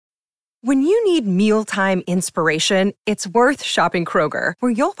When you need mealtime inspiration, it's worth shopping Kroger,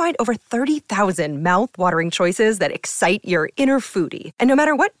 where you'll find over 30,000 mouth-watering choices that excite your inner foodie. And no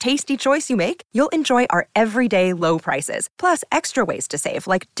matter what tasty choice you make, you'll enjoy our everyday low prices, plus extra ways to save,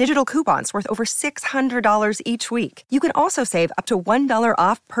 like digital coupons worth over $600 each week. You can also save up to $1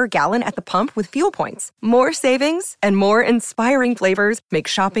 off per gallon at the pump with fuel points. More savings and more inspiring flavors make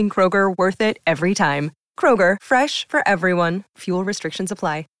shopping Kroger worth it every time. Kroger, fresh for everyone. Fuel restrictions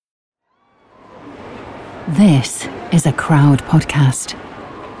apply. This is a Crowd podcast.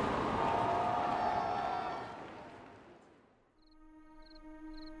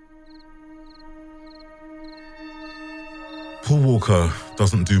 Paul Walker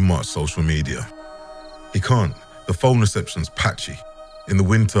doesn't do much social media. He can't. The phone reception's patchy. In the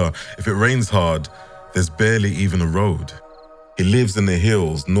winter, if it rains hard, there's barely even a road. He lives in the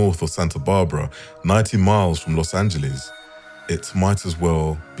hills north of Santa Barbara, 90 miles from Los Angeles. It might as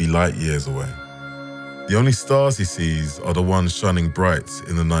well be light years away. The only stars he sees are the ones shining bright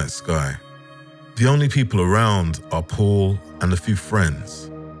in the night sky. The only people around are Paul and a few friends.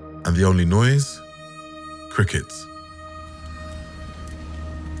 And the only noise? Crickets.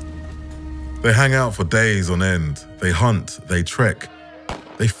 They hang out for days on end. They hunt, they trek,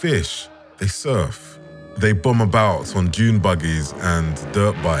 they fish, they surf. They bomb about on dune buggies and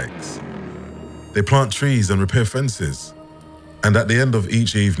dirt bikes. They plant trees and repair fences. And at the end of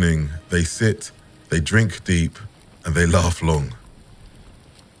each evening, they sit, they drink deep, and they laugh long.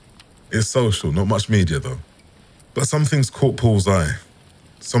 It's social, not much media though. But something's caught Paul's eye.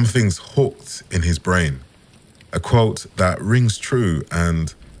 Something's hooked in his brain. A quote that rings true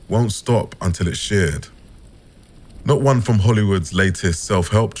and won't stop until it's shared. Not one from Hollywood's latest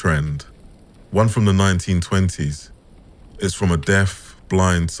self-help trend. One from the 1920s. It's from a deaf,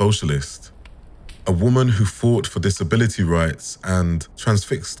 blind socialist. A woman who fought for disability rights and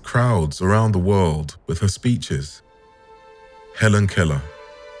transfixed crowds around the world with her speeches. Helen Keller.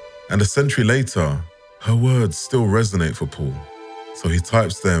 And a century later, her words still resonate for Paul. So he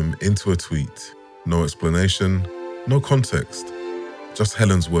types them into a tweet. No explanation, no context, just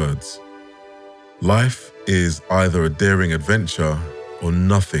Helen's words. Life is either a daring adventure or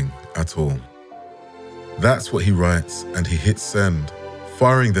nothing at all. That's what he writes, and he hits send,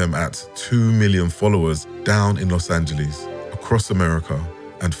 firing them at 2 million followers down in Los Angeles, across America,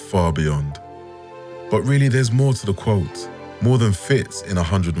 and far beyond. But really, there's more to the quote, more than fits in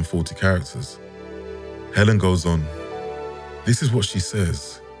 140 characters. Helen goes on. This is what she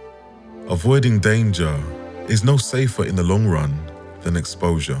says. Avoiding danger is no safer in the long run than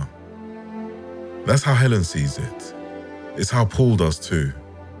exposure. That's how Helen sees it. It's how Paul does too.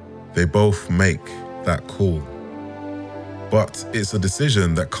 They both make that call. But it's a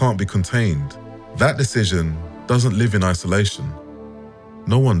decision that can't be contained. That decision doesn't live in isolation.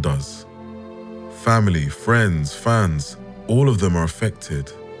 No one does. Family, friends, fans, all of them are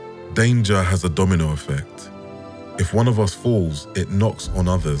affected. Danger has a domino effect. If one of us falls, it knocks on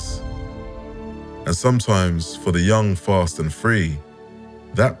others. And sometimes, for the young, fast and free,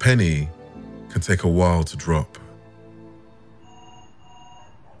 that penny can take a while to drop.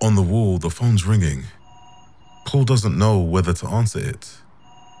 On the wall, the phone's ringing. Paul doesn't know whether to answer it.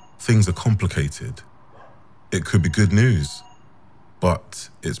 Things are complicated. It could be good news, but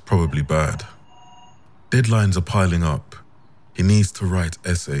it's probably bad. Deadlines are piling up. He needs to write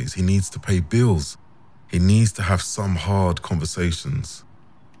essays. He needs to pay bills. He needs to have some hard conversations.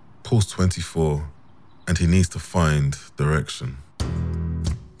 Paul's 24, and he needs to find direction.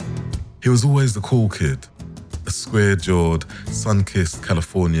 He was always the cool kid, a square-jawed, sun-kissed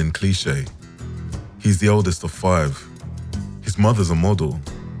Californian cliché. He's the oldest of 5. His mother's a model.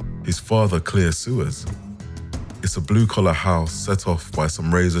 His father clears sewers. It's a blue-collar house set off by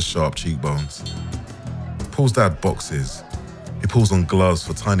some razor-sharp cheekbones. Paul's dad boxes. He pulls on gloves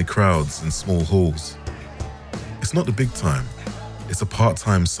for tiny crowds in small halls. It's not the big time. It's a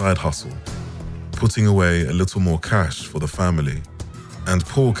part-time side hustle, putting away a little more cash for the family. And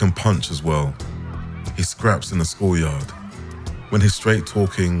Paul can punch as well. He scraps in the schoolyard. When his straight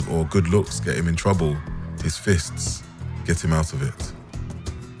talking or good looks get him in trouble, his fists get him out of it.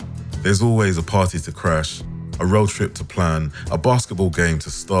 There's always a party to crash, a road trip to plan, a basketball game to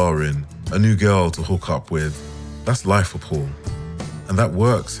star in, a new girl to hook up with. That's life for Paul. And that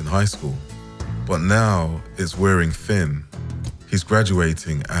works in high school. But now it's wearing thin. He's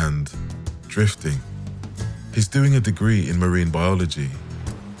graduating and drifting. He's doing a degree in marine biology.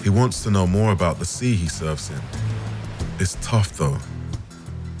 He wants to know more about the sea he surfs in. It's tough though.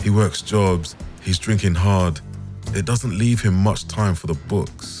 He works jobs, he's drinking hard. It doesn't leave him much time for the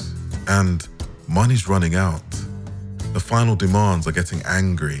books. And money's running out. The final demands are getting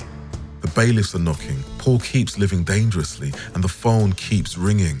angry. bailiffs are knocking. Paul keeps living dangerously and the phone keeps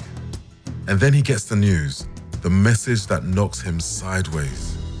ringing. And then he gets the news, the message that knocks him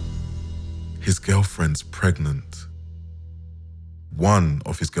sideways. His girlfriend's pregnant. One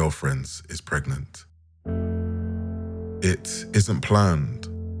of his girlfriends is pregnant. It isn't planned.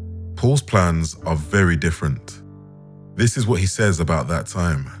 Paul's plans are very different. This is what he says about that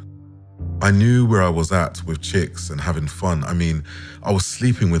time. I knew where I was at with chicks and having fun. I mean, I was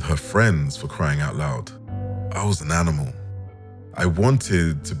sleeping with her friends, for crying out loud. I was an animal. I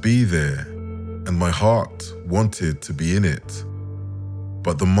wanted to be there, and my heart wanted to be in it.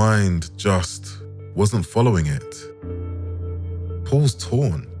 But the mind just wasn't following it. Paul's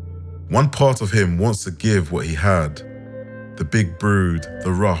torn. One part of him wants to give what he had, the big brood,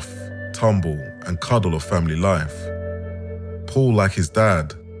 the rough, tumble, and cuddle of family life. Paul, like his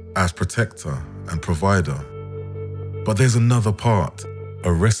dad, as protector and provider. But there's another part,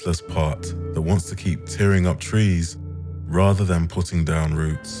 a restless part that wants to keep tearing up trees rather than putting down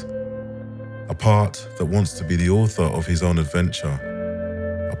roots. A part that wants to be the author of his own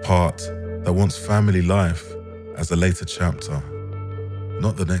adventure. A part that wants family life as a later chapter,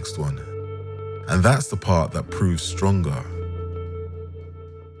 not the next one. And that's the part that proves stronger.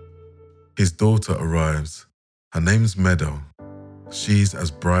 His daughter arrives. Her name's Meadow. She's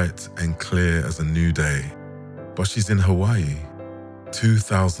as bright and clear as a new day, but she's in Hawaii,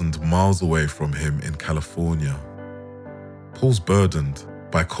 2,000 miles away from him in California. Paul's burdened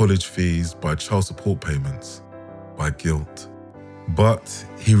by college fees, by child support payments, by guilt. But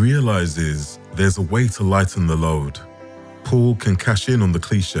he realizes there's a way to lighten the load. Paul can cash in on the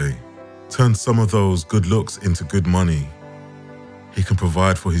cliche, turn some of those good looks into good money. He can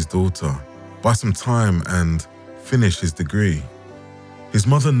provide for his daughter, buy some time and finish his degree. His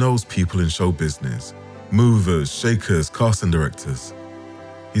mother knows people in show business, movers, shakers, casting directors.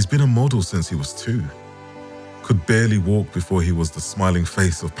 He's been a model since he was 2. Could barely walk before he was the smiling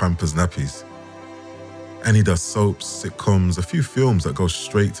face of Pampers nappies. And he does soaps, sitcoms, a few films that go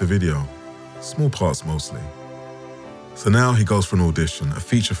straight to video, small parts mostly. So now he goes for an audition, a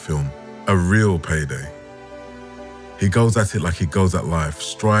feature film, a real payday. He goes at it like he goes at life,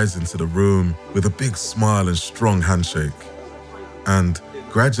 strides into the room with a big smile and strong handshake. And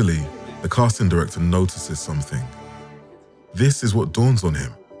gradually, the casting director notices something. This is what dawns on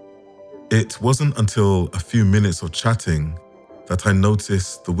him. It wasn't until a few minutes of chatting that I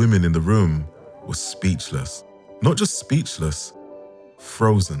noticed the women in the room were speechless. Not just speechless,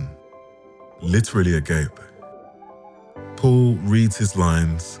 frozen, literally agape. Paul reads his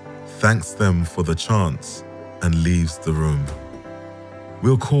lines, thanks them for the chance, and leaves the room.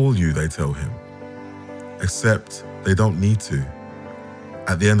 We'll call you, they tell him. Except they don't need to.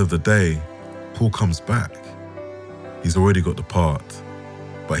 At the end of the day, Paul comes back. He's already got the part,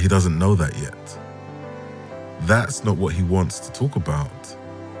 but he doesn't know that yet. That's not what he wants to talk about.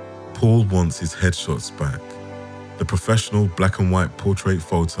 Paul wants his headshots back, the professional black and white portrait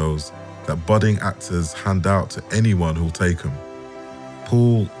photos that budding actors hand out to anyone who'll take them.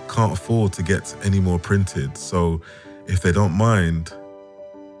 Paul can't afford to get any more printed, so if they don't mind,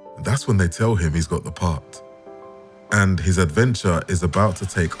 that's when they tell him he's got the part. And his adventure is about to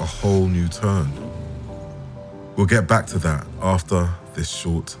take a whole new turn. We'll get back to that after this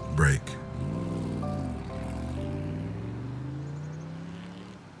short break.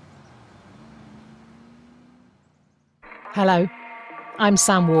 Hello, I'm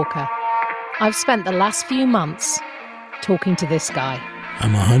Sam Walker. I've spent the last few months talking to this guy.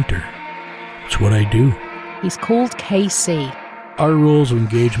 I'm a hunter. It's what I do. He's called KC. Our rules of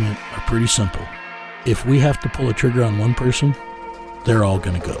engagement are pretty simple. If we have to pull a trigger on one person, they're all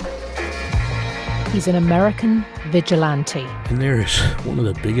gonna go. He's an American vigilante. And there is one of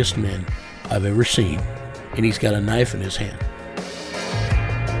the biggest men I've ever seen, and he's got a knife in his hand.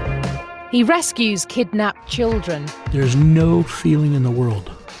 He rescues kidnapped children. There's no feeling in the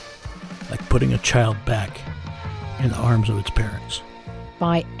world like putting a child back in the arms of its parents.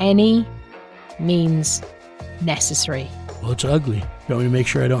 By any means necessary. Well, it's ugly. You want me to make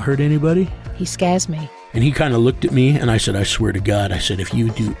sure I don't hurt anybody? He scares me. And he kind of looked at me, and I said, I swear to God, I said, if you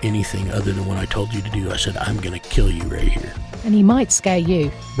do anything other than what I told you to do, I said, I'm going to kill you right here. And he might scare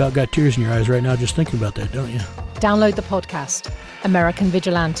you. About got tears in your eyes right now just thinking about that, don't you? Download the podcast, American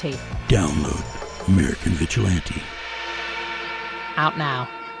Vigilante. Download American Vigilante. Out now.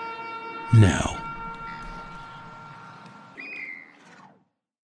 Now.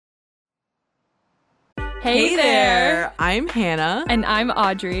 Hey there! I'm Hannah. And I'm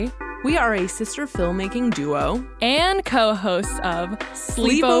Audrey. We are a sister filmmaking duo and co-hosts of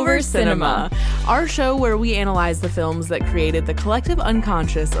Sleepover Cinema, our show where we analyze the films that created the collective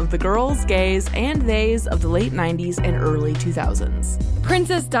unconscious of the girls, gays, and theys of the late 90s and early 2000s.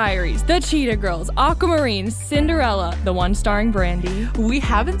 Princess Diaries, The Cheetah Girls, Aquamarine, Cinderella, the one starring Brandy. We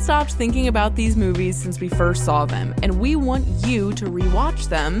haven't stopped thinking about these movies since we first saw them, and we want you to rewatch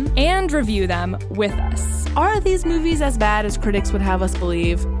them and review them with us. Are these movies as bad as critics would have us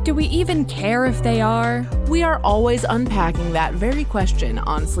believe? Do we even care if they are? We are always unpacking that very question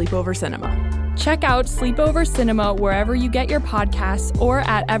on Sleepover Cinema. Check out Sleepover Cinema wherever you get your podcasts or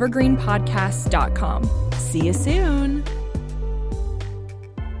at evergreenpodcasts.com. See you soon.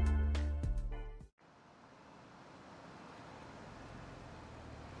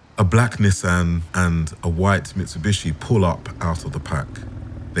 A black Nissan and a white Mitsubishi pull up out of the pack.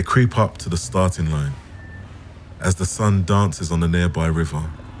 They creep up to the starting line. As the sun dances on the nearby river,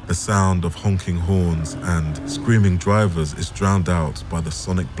 the sound of honking horns and screaming drivers is drowned out by the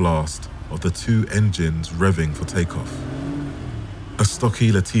sonic blast of the two engines revving for takeoff. A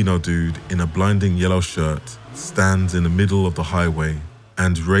stocky Latino dude in a blinding yellow shirt stands in the middle of the highway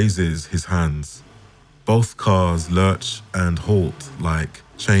and raises his hands. Both cars lurch and halt like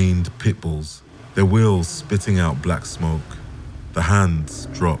chained pit bulls, their wheels spitting out black smoke. The hands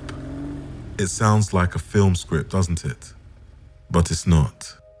drop. It sounds like a film script, doesn't it? But it's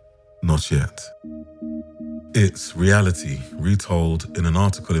not. Not yet. It's reality, retold in an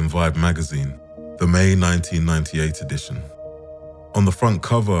article in Vibe magazine, the May 1998 edition. On the front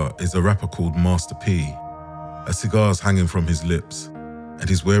cover is a rapper called Master P. A cigar's hanging from his lips, and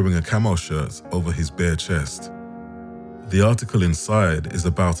he's wearing a camo shirt over his bare chest. The article inside is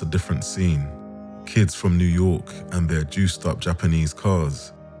about a different scene. Kids from New York and their juiced-up Japanese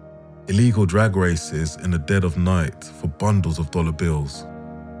cars. Illegal drag races in the dead of night for bundles of dollar bills.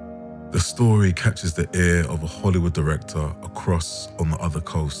 The story catches the ear of a Hollywood director across on the other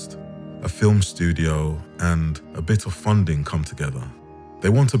coast. A film studio and a bit of funding come together. They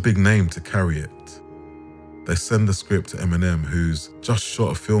want a big name to carry it. They send the script to Eminem, who's just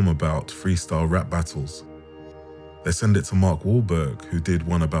shot a film about freestyle rap battles. They send it to Mark Wahlberg, who did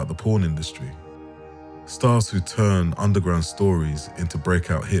one about the porn industry. Stars who turn underground stories into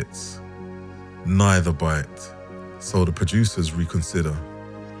breakout hits. Neither bite, so the producers reconsider.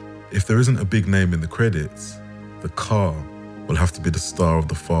 If there isn't a big name in the credits, the car will have to be the star of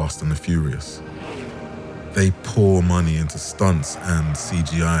the Fast and the Furious. They pour money into stunts and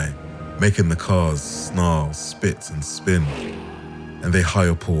CGI, making the cars snarl, spit, and spin. And they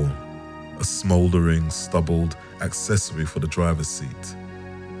hire Paul, a smouldering, stubbled accessory for the driver's seat.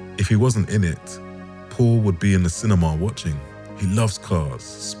 If he wasn't in it, Paul would be in the cinema watching. He loves cars,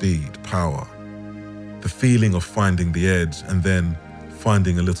 speed, power. The feeling of finding the edge and then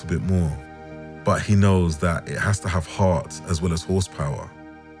finding a little bit more. But he knows that it has to have heart as well as horsepower.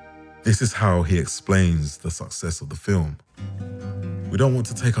 This is how he explains the success of the film. We don't want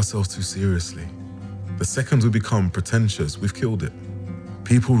to take ourselves too seriously. The second we become pretentious, we've killed it.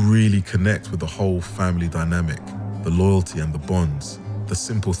 People really connect with the whole family dynamic, the loyalty and the bonds, the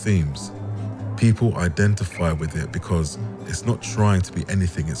simple themes. People identify with it because it's not trying to be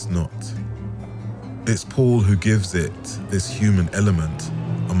anything it's not. It's Paul who gives it this human element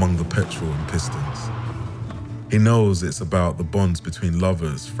among the petrol and pistons. He knows it's about the bonds between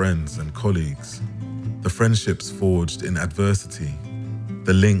lovers, friends, and colleagues, the friendships forged in adversity,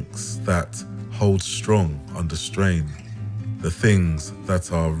 the links that hold strong under strain, the things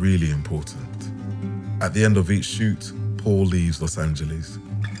that are really important. At the end of each shoot, Paul leaves Los Angeles.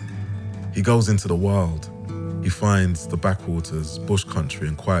 He goes into the wild. He finds the backwaters, bush country,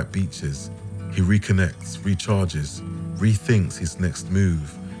 and quiet beaches. He reconnects, recharges, rethinks his next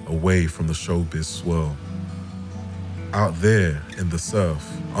move away from the showbiz swirl. Out there in the surf,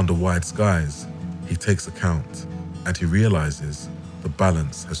 under wide skies, he takes account and he realizes the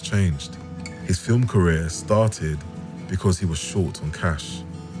balance has changed. His film career started because he was short on cash,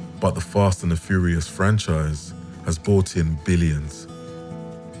 but the Fast and the Furious franchise has brought in billions.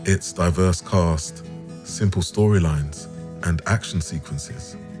 Its diverse cast, simple storylines, and action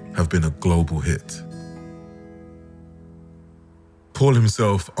sequences have been a global hit. Paul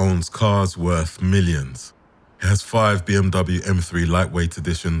himself owns cars worth millions. He has 5 BMW M3 lightweight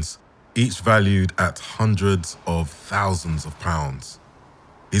editions, each valued at hundreds of thousands of pounds.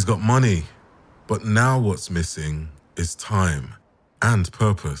 He's got money, but now what's missing is time and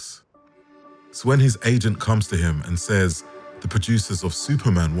purpose. So when his agent comes to him and says the producers of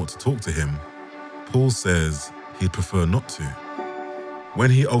Superman want to talk to him, Paul says he'd prefer not to. When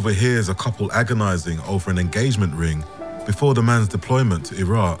he overhears a couple agonizing over an engagement ring, Before the man's deployment to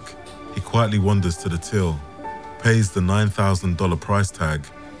Iraq, he quietly wanders to the till, pays the $9,000 price tag,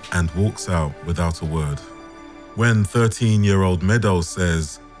 and walks out without a word. When 13-year-old Meadows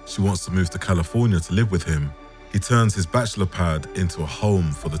says she wants to move to California to live with him, he turns his bachelor pad into a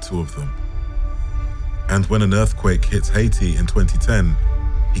home for the two of them. And when an earthquake hits Haiti in 2010,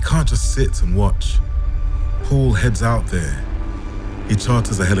 he can't just sit and watch. Paul heads out there. He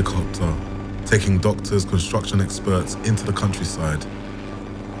charters a helicopter, taking doctors, construction experts into the countryside,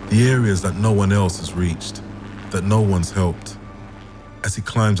 the areas that no one else has reached, that no one's helped. As he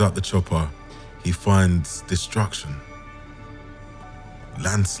climbs out the chopper, he finds destruction.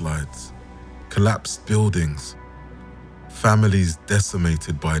 Landslides, collapsed buildings, families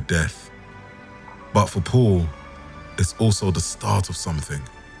decimated by death. But for Paul, it's also the start of something.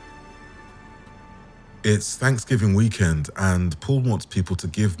 It's Thanksgiving weekend, and Paul wants people to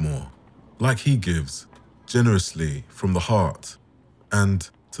give more, like he gives, generously from the heart, and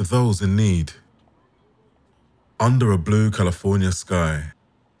to those in need. Under a blue California sky,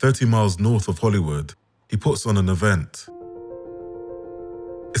 30 miles north of Hollywood, he puts on an event.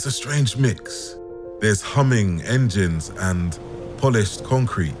 It's a strange mix. There's humming engines and polished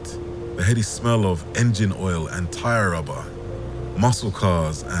concrete, the heady smell of engine oil and tire rubber, muscle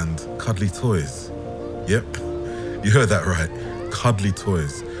cars and cuddly toys. Yep, you heard that right, cuddly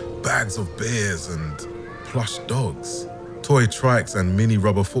toys. Bags of bears and plush dogs, toy trikes and mini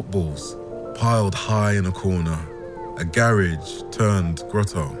rubber footballs, piled high in a corner, a garage turned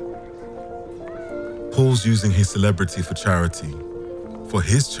grotto. Paul's using his celebrity for charity, for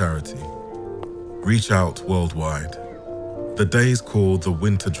his charity. Reach out worldwide. The day's called the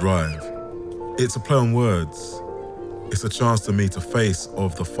Winter Drive. It's a play on words. It's a chance to meet a face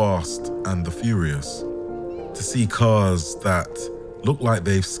of the fast and the furious, to see cars that look like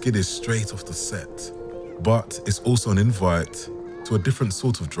they've skidded straight off the set. But it's also an invite to a different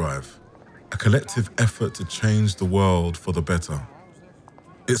sort of drive, a collective effort to change the world for the better.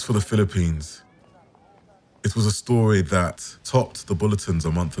 It's for the Philippines. It was a story that topped the bulletins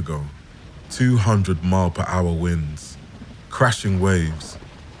a month ago. 200-mile-per-hour winds, crashing waves,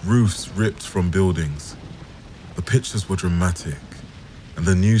 roofs ripped from buildings. The pictures were dramatic, and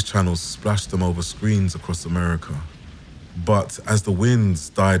the news channels splashed them over screens across America. But as the winds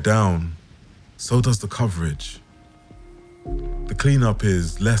die down, so does the coverage. The cleanup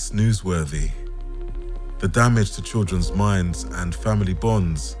is less newsworthy. The damage to children's minds and family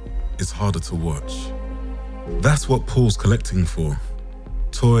bonds is harder to watch. That's what Paul's collecting for.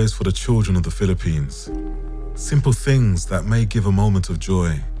 Toys for the children of the Philippines. Simple things that may give a moment of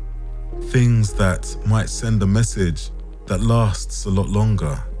joy. Things that might send a message that lasts a lot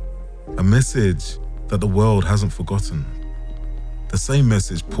longer. A message that the world hasn't forgotten. The same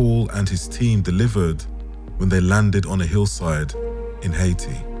message Paul and his team delivered when they landed on a hillside in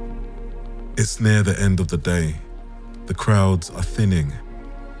Haiti. It's near the end of the day. The crowds are thinning.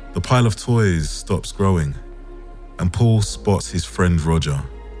 The pile of toys stops growing. And Paul spots his friend Roger.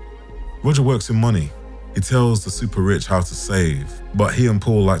 Roger works in money. He tells the super rich how to save, but he and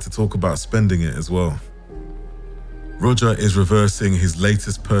Paul like to talk about spending it as well. Roger is reversing his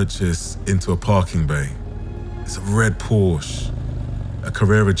latest purchase into a parking bay. It's a red Porsche, a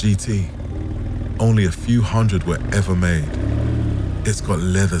Carrera GT. Only a few hundred were ever made. It's got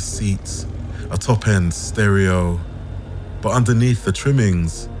leather seats, a top-end stereo, but underneath the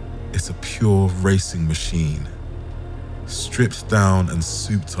trimmings, it's a pure racing machine. Stripped down and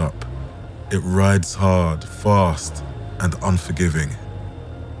souped up, it rides hard, fast, and unforgiving.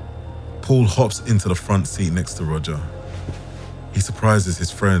 Paul hops into the front seat next to Roger. He surprises his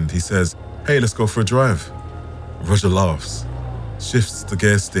friend. He says, "Hey, let's go for a drive." Roger laughs, shifts the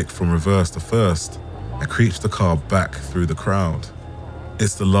gear stick from reverse to first, and creeps the car back through the crowd.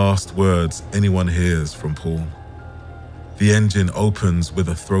 It's the last words anyone hears from Paul. The engine opens with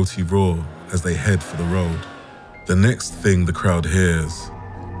a throaty roar as they head for the road. The next thing the crowd hears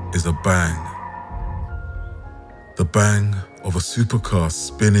is a bang. The bang of a supercar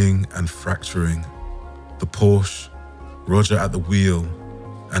spinning and fracturing. The Porsche, Roger at the wheel,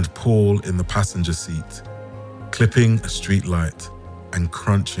 and Paul in the passenger seat, clipping a streetlight and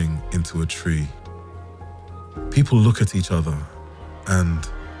crunching into a tree. People look at each other, and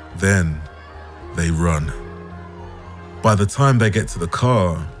then they run. By the time they get to the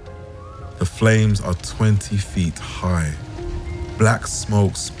car, the flames are 20 feet high. Black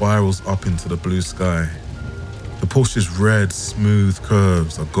smoke spirals up into the blue sky. The Porsche's red, smooth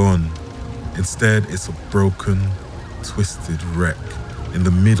curves are gone. Instead, it's a broken, twisted wreck in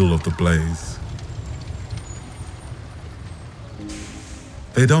the middle of the blaze.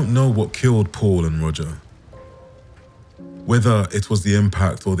 They don't know what killed Paul and Roger. whether it was the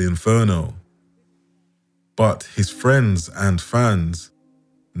impact or the inferno. But his friends and fans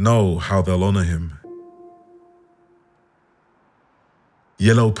know how they'll honor him.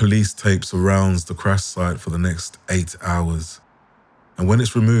 Yellow police tape surrounds the crash site for the next 8 hours. And when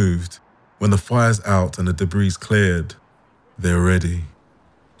it's removed, when the fire's out and the debris cleared, they're ready.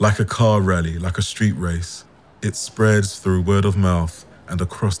 Like a car rally, like a street race, it spreads through word of mouth and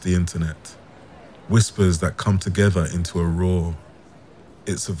across the internet. Whispers that come together into a roar.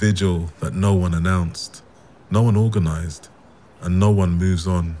 It's a vigil that no one announced, no one organized, and no one moves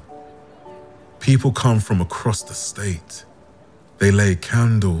on. People come from across the state. They lay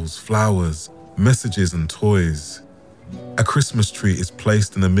candles, flowers, messages, and toys. A Christmas tree is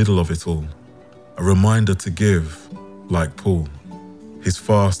placed in the middle of it all, a reminder to give, like Paul. His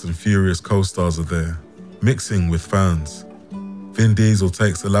Fast and Furious co-stars are there, mixing with fans. Vin Diesel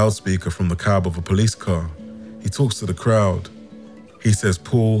takes a loudspeaker from the cab of a police car. He talks to the crowd. He says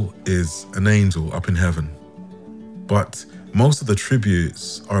Paul is an angel up in heaven. But most of the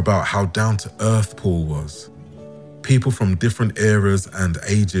tributes are about how down-to-earth Paul was. People from different eras and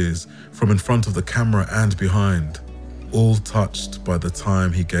ages, from in front of the camera and behind, all touched by the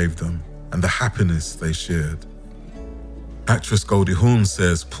time he gave them and the happiness they shared. Actress Goldie Hawn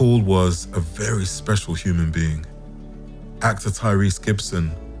says Paul was a very special human being. Actor Tyrese Gibson,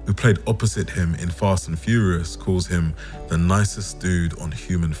 who played opposite him in Fast and Furious, calls him the nicest dude on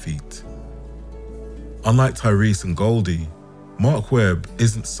human feet. Unlike Tyrese and Goldie, Mark Webb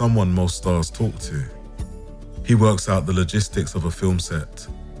isn't someone most stars talk to. He works out the logistics of a film set,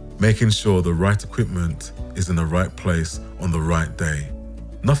 making sure the right equipment is in the right place on the right day.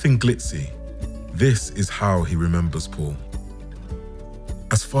 Nothing glitzy. This is how he remembers Paul.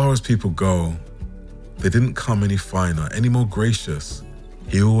 As far as people go, they didn't come any finer, any more gracious.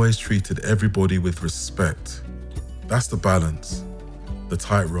 He always treated everybody with respect. That's the balance, the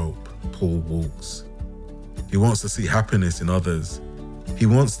tightrope Paul walks. He wants to see happiness in others. He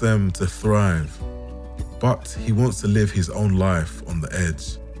wants them to thrive. But he wants to live his own life on the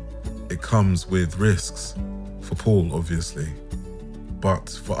edge. It comes with risks, for Paul obviously, but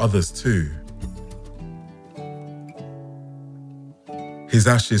for others too. His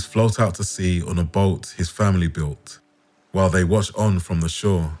ashes float out to sea on a boat his family built, while they watch on from the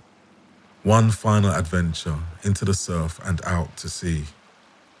shore. One final adventure into the surf and out to sea.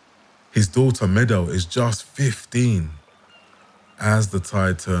 His daughter Meadow is just 15. As the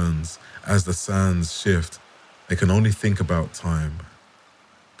tide turns, as the sands shift, they can only think about time.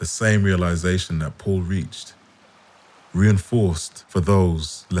 The same realization that Paul reached, reinforced for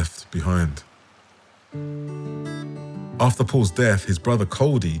those left behind. After Paul's death, his brother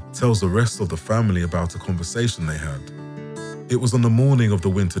Cody tells the rest of the family about a conversation they had. It was on the morning of the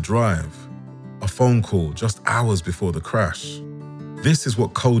winter drive, a phone call just hours before the crash. This is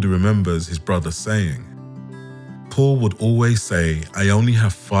what Cody remembers his brother saying. Paul would always say, "I only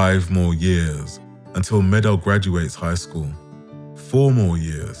have 5 more years until Meadow graduates high school. 4 more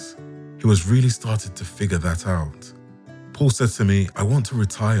years." He was really starting to figure that out. Paul said to me, "I want to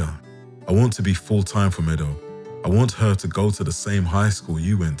retire. I want to be full-time for Meadow. I want her to go to the same high school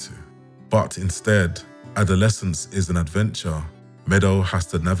you went to." But instead, adolescence is an adventure Meadow has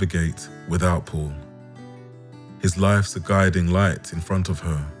to navigate without Paul. His life's a guiding light in front of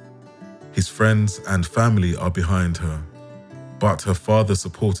her. His friends and family are behind her, but her father's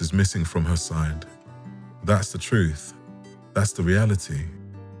support is missing from her side. That's the truth. That's the reality.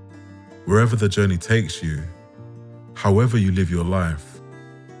 Wherever the journey takes you, however you live your life,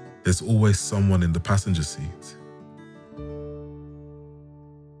 there's always someone in the passenger seat.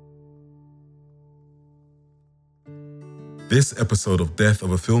 This episode of Death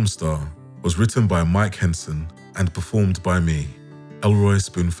of a Film Star was written by Mike Henson and performed by me, Elroy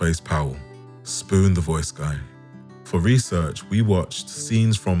Spoonface Powell, Spoon the Voice Guy. For research, we watched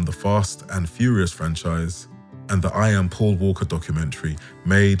scenes from the Fast and Furious franchise and the I Am Paul Walker documentary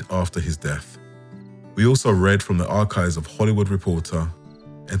made after his death. We also read from the archives of Hollywood Reporter,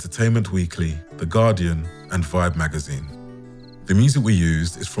 Entertainment Weekly, The Guardian, and Vibe magazine. The music we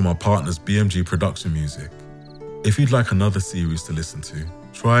used is from our partners BMG Production Music. If you'd like another series to listen to,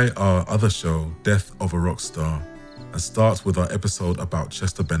 try our other show, Death of a Rock Star, and start with our episode about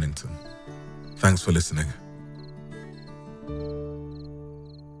Chester Bennington. Thanks for listening.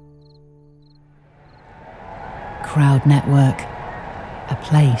 Crowd Network, a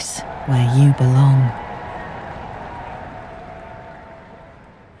place where you belong.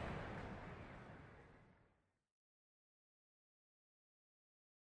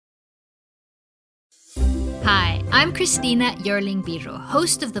 Hi, I'm Christina Yerling Biro,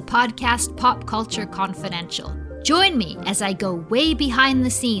 host of the podcast Pop Culture Confidential. Join me as I go way behind the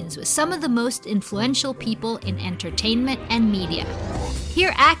scenes with some of the most influential people in entertainment and media.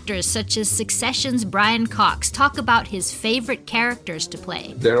 Hear actors such as Succession's Brian Cox talk about his favorite characters to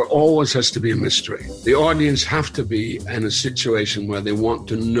play. There always has to be a mystery. The audience have to be in a situation where they want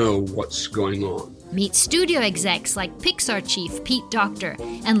to know what's going on. Meet studio execs like Pixar chief Pete Docter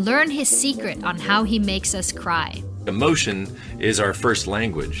and learn his secret on how he makes us cry. Emotion is our first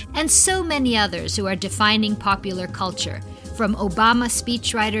language. And so many others who are defining popular culture, from Obama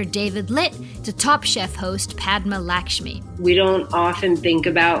speechwriter David Litt to Top Chef host Padma Lakshmi. We don't often think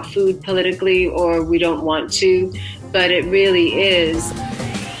about food politically, or we don't want to, but it really is.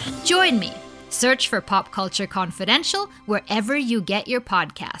 Join me. Search for Pop Culture Confidential wherever you get your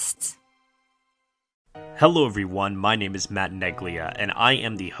podcasts. Hello everyone, my name is Matt Neglia, and I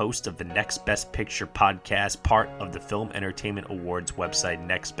am the host of the Next Best Picture podcast, part of the Film Entertainment Awards website,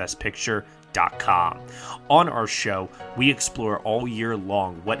 nextbestpicture.com. On our show, we explore all year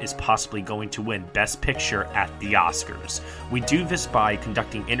long what is possibly going to win Best Picture at the Oscars. We do this by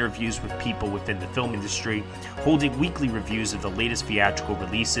conducting interviews with people within the film industry, holding weekly reviews of the latest theatrical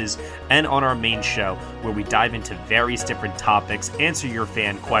releases, and on our main show, where we dive into various different topics, answer your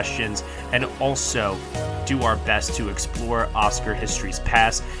fan questions, and also do our best to explore Oscar history's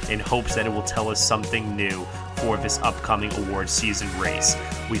past in hopes that it will tell us something new for this upcoming award season race.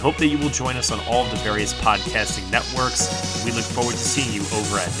 We hope that you will join us on all of the various podcasting networks. We look forward to seeing you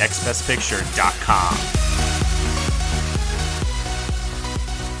over at nextbestpicture.com.